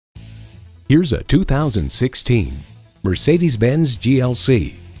Here's a 2016 Mercedes-Benz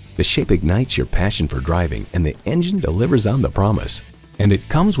GLC. The shape ignites your passion for driving and the engine delivers on the promise. And it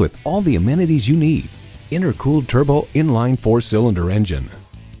comes with all the amenities you need. Intercooled turbo inline 4-cylinder engine,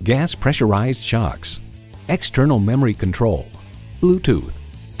 gas pressurized shocks, external memory control, Bluetooth,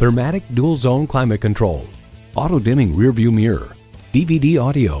 thermatic dual zone climate control, auto dimming rearview mirror, DVD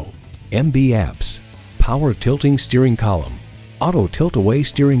audio, MB apps, power tilting steering column, auto tilt-away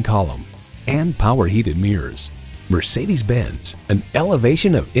steering column, and power heated mirrors. Mercedes-Benz, an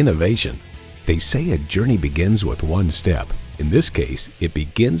elevation of innovation. They say a journey begins with one step. In this case, it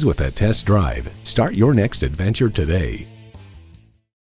begins with a test drive. Start your next adventure today.